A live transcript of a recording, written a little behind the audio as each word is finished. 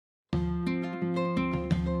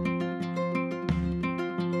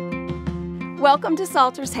Welcome to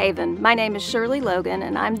Salters Haven. My name is Shirley Logan,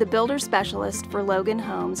 and I'm the builder specialist for Logan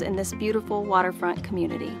Homes in this beautiful waterfront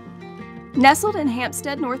community. Nestled in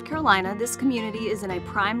Hampstead, North Carolina, this community is in a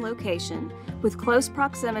prime location with close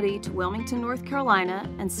proximity to Wilmington, North Carolina,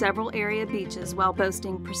 and several area beaches while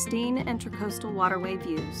boasting pristine intracoastal waterway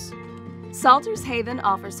views. Salters Haven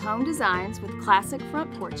offers home designs with classic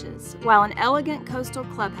front porches, while an elegant coastal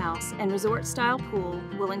clubhouse and resort-style pool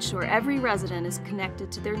will ensure every resident is connected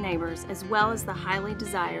to their neighbors as well as the highly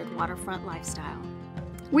desired waterfront lifestyle.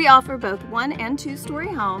 We offer both 1- and 2-story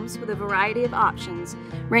homes with a variety of options,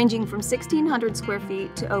 ranging from 1,600 square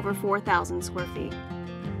feet to over 4,000 square feet.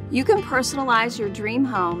 You can personalize your dream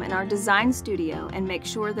home in our design studio and make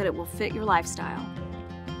sure that it will fit your lifestyle.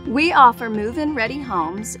 We offer move-in ready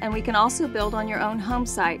homes, and we can also build on your own home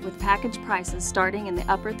site with package prices starting in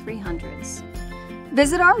the upper 300s.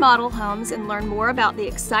 Visit our model homes and learn more about the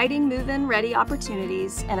exciting move-in ready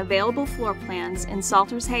opportunities and available floor plans in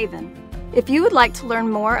Salters Haven. If you would like to learn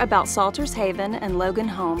more about Salters Haven and Logan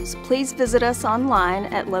Homes, please visit us online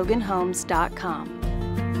at loganhomes.com.